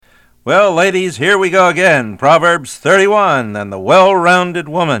Well, ladies, here we go again. Proverbs 31 and the well-rounded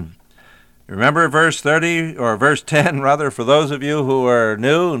woman. Remember verse 30, or verse 10, rather, for those of you who are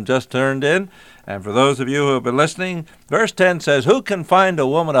new and just turned in, and for those of you who have been listening, verse 10 says, "Who can find a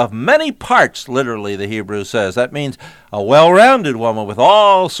woman of many parts?" Literally, the Hebrew says. That means a well-rounded woman with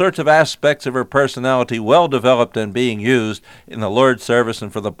all sorts of aspects of her personality well developed and being used in the Lord's service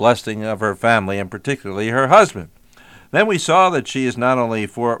and for the blessing of her family, and particularly her husband. Then we saw that she is not only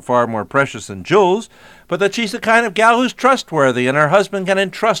far more precious than jewels, but that she's the kind of gal who's trustworthy, and her husband can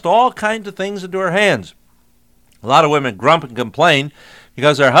entrust all kinds of things into her hands. A lot of women grump and complain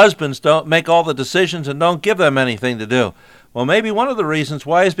because their husbands don't make all the decisions and don't give them anything to do. Well, maybe one of the reasons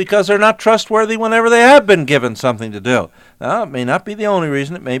why is because they're not trustworthy whenever they have been given something to do. Now, it may not be the only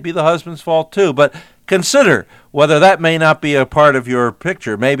reason. It may be the husband's fault too, but consider whether that may not be a part of your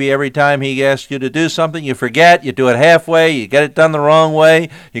picture. Maybe every time he asks you to do something, you forget, you do it halfway, you get it done the wrong way,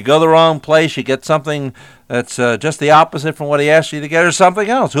 you go the wrong place, you get something that's just the opposite from what he asked you to get, or something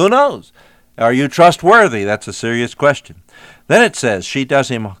else. Who knows? Are you trustworthy? That's a serious question. Then it says, she does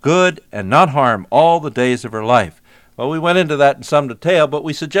him good and not harm all the days of her life. Well, we went into that in some detail, but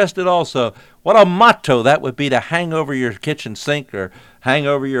we suggested also what a motto that would be to hang over your kitchen sink or hang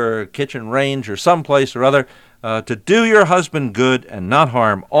over your kitchen range or someplace or other, to do your husband good and not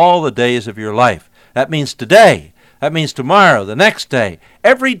harm all the days of your life. That means today. That means tomorrow, the next day,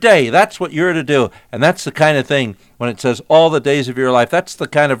 every day. That's what you're to do. And that's the kind of thing, when it says all the days of your life, that's the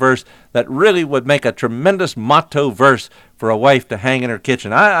kind of verse that really would make a tremendous motto verse for a wife to hang in her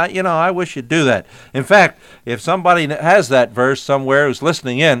kitchen. I wish you'd do that. In fact, if somebody has that verse somewhere who's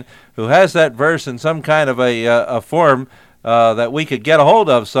listening in, who has that verse in some kind of a form that we could get a hold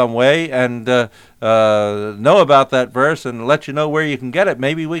of some way and know about that verse and let you know where you can get it,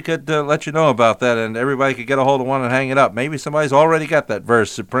 maybe we could let you know about that and everybody could get a hold of one and hang it up. Maybe somebody's already got that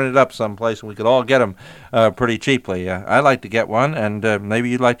verse printed up someplace and we could all get them pretty cheaply. I'd like to get one, and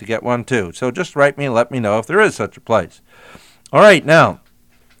maybe you'd like to get one too. So just write me and let me know if there is such a place. All right, now,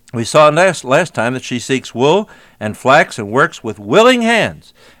 we saw last time that she seeks wool and flax and works with willing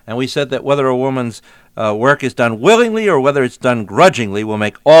hands. And we said that whether a woman's work is done willingly or whether it's done grudgingly will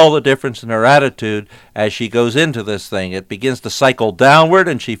make all the difference in her attitude as she goes into this thing. It begins to cycle downward,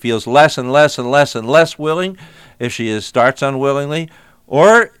 and she feels less and less and less and less willing if she starts unwillingly,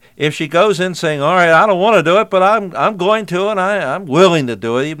 or if she goes in saying, all right, I don't want to do it, but I'm going to, and I'm willing to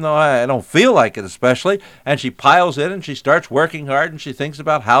do it, even though I don't feel like it especially, and she piles in and she starts working hard and she thinks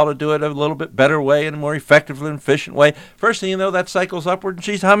about how to do it a little bit better way and a more effective and efficient way. First thing you know, that cycles upward and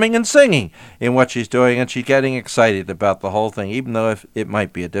she's humming and singing in what she's doing, and she's getting excited about the whole thing, even though it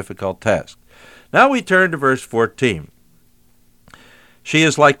might be a difficult task. Now we turn to verse 14. She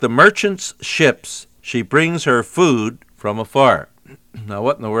is like the merchant's ships. She brings her food from afar. Now,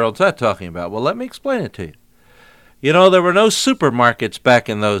 what in the world is that talking about? Well, let me explain it to you. You know, there were no supermarkets back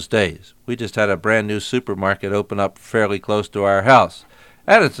in those days. We just had a brand new supermarket open up fairly close to our house.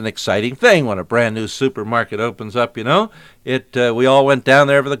 And it's an exciting thing when a brand new supermarket opens up, you know. We all went down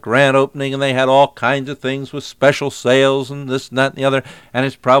there for the grand opening, and they had all kinds of things with special sales and this and that and the other. And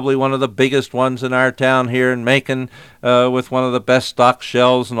it's probably one of the biggest ones in our town here in Macon, with one of the best stock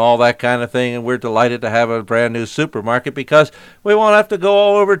shelves and all that kind of thing. And we're delighted to have a brand new supermarket because we won't have to go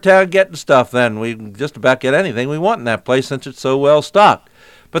all over town getting stuff then. We can just about get anything we want in that place since it's so well stocked.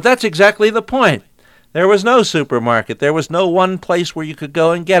 But that's exactly the point. There was no supermarket. There was no one place where you could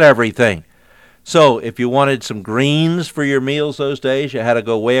go and get everything. So if you wanted some greens for your meals those days, you had to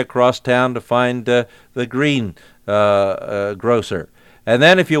go way across town to find the green grocer. And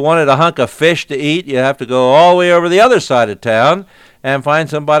then if you wanted a hunk of fish to eat, you have to go all the way over the other side of town and find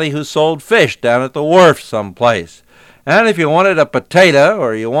somebody who sold fish down at the wharf someplace. And if you wanted a potato,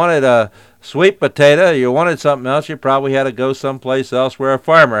 or you wanted a sweet potato, you wanted something else, you probably had to go someplace else where a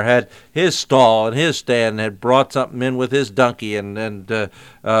farmer had his stall and his stand and had brought something in with his donkey and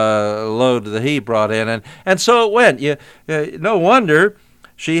load that he brought in. And so it went. No wonder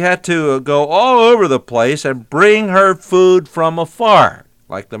she had to go all over the place and bring her food from afar,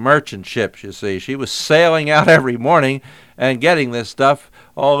 like the merchant ships, you see. She was sailing out every morning and getting this stuff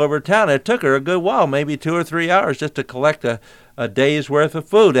all over town. It took her a good while, maybe 2 or 3 hours, just to collect a day's worth of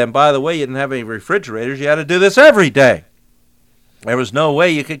food. And by the way, you didn't have any refrigerators. You had to do this every day. There was no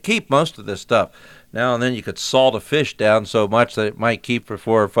way you could keep most of this stuff. Now and then you could salt a fish down so much that it might keep for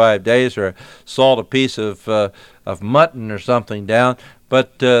 4 or 5 days, or salt a piece of mutton or something down.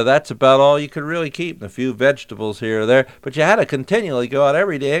 But that's about all you could really keep, and a few vegetables here or there. But you had to continually go out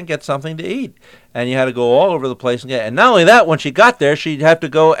every day and get something to eat. And you had to go all over the place and get it. And not only that, when she got there, she'd have to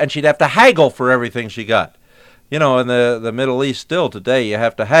go and she'd have to haggle for everything she got. In the Middle East still today, you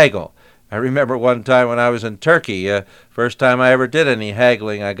have to haggle. I remember one time when I was in Turkey, first time I ever did any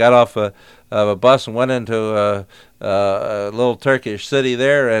haggling. I got off of a bus and went into a little Turkish city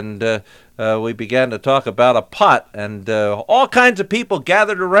there, and we began to talk about a pot, and all kinds of people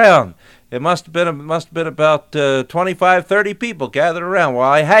gathered around. It must have been about 25, 30 people gathered around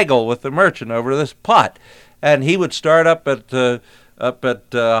while I haggled with the merchant over this pot, and he would start up at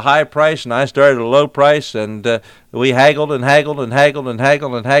a high price, and I started at a low price, and we haggled and haggled and haggled and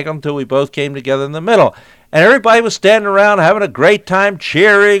haggled and haggled until we both came together in the middle. And everybody was standing around having a great time,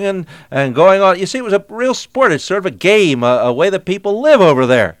 cheering and going on. You see, it was a real sport. It's sort of a game, a way that people live over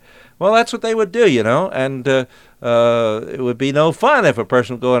there. Well, that's what they would do, and it would be no fun if a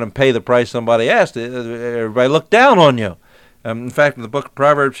person would go in and pay the price somebody asked. Everybody looked down on you. In fact, in the book of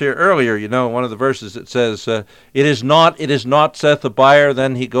Proverbs here earlier, one of the verses it says, "It is not, saith the buyer,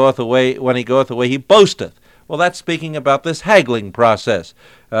 when he goeth away, he boasteth." Well, that's speaking about this haggling process.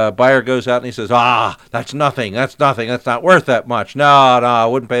 Buyer goes out and he says, that's nothing, that's not worth that much. No, I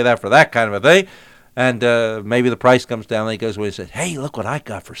wouldn't pay that for that kind of a thing. And maybe the price comes down, and he goes away and says, "Hey, look what I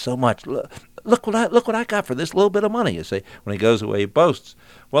got for so much. Look what I got for this little bit of money." You see, when he goes away, he boasts.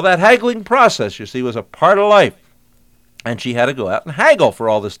 Well, that haggling process, you see, was a part of life. And she had to go out and haggle for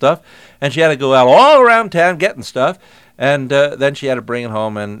all this stuff. And she had to go out all around town getting stuff. And then she had to bring it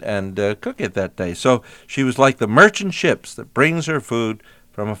home and cook it that day. So she was like the merchant ships that brings her food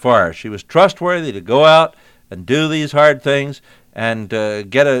from afar. She was trustworthy to go out and do these hard things and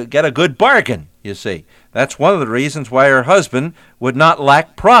get a good bargain, you see. That's one of the reasons why her husband would not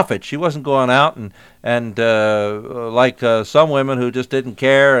lack profit. She wasn't going out and like some women who just didn't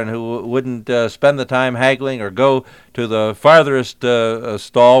care and who wouldn't spend the time haggling or go to the farthest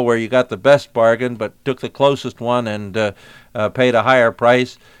stall where you got the best bargain, but took the closest one and paid a higher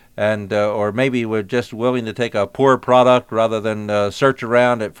price, and or maybe were just willing to take a poor product rather than search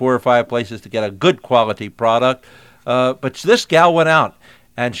around at 4 or 5 places to get a good quality product. But this gal went out.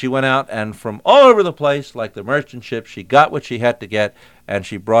 And she went out, and from all over the place, like the merchant ship, she got what she had to get, and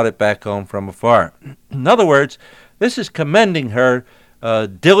she brought it back home from afar. In other words, this is commending her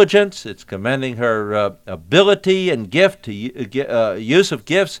diligence. It's commending her ability and gift to use of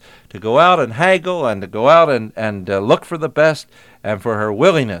gifts to go out and haggle and to go out and look for the best, and for her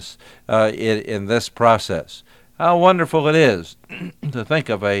willingness in this process. How wonderful it is to think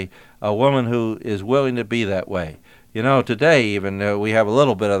of a woman who is willing to be that way. Today even we have a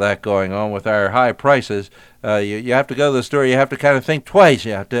little bit of that going on with our high prices. You have to go to the store. You have to kind of think twice.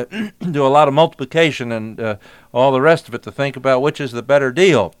 You have to do a lot of multiplication and all the rest of it to think about which is the better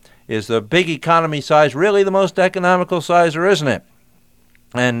deal. Is the big economy size really the most economical size, or isn't it?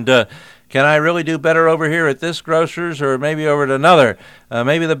 And can I really do better over here at this grocer's, or maybe over at another?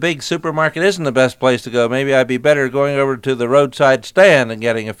 Maybe the big supermarket isn't the best place to go. Maybe I'd be better going over to the roadside stand and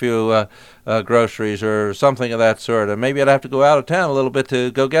getting a few groceries or something of that sort. And maybe I'd have to go out of town a little bit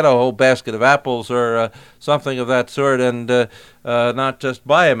to go get a whole basket of apples or something of that sort, and not just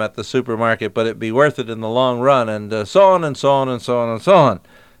buy them at the supermarket, but it'd be worth it in the long run, and so on and so on and so on and so on.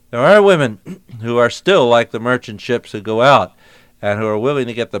 There are women who are still like the merchant ships who go out and who are willing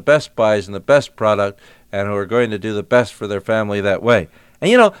to get the best buys and the best product, and who are going to do the best for their family that way.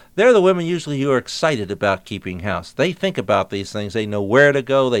 And they're the women usually who are excited about keeping house. They think about these things. They know where to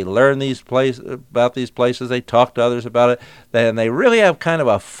go. They learn about these places. They talk to others about it. And they really have kind of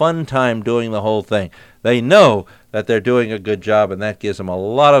a fun time doing the whole thing. They know that they're doing a good job, and that gives them a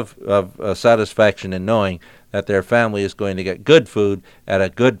lot of satisfaction in knowing that their family is going to get good food at a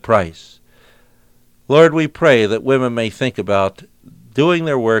good price. Lord, we pray that women may think about doing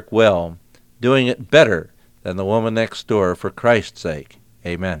their work well, doing it better than the woman next door, for Christ's sake.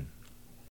 Amen.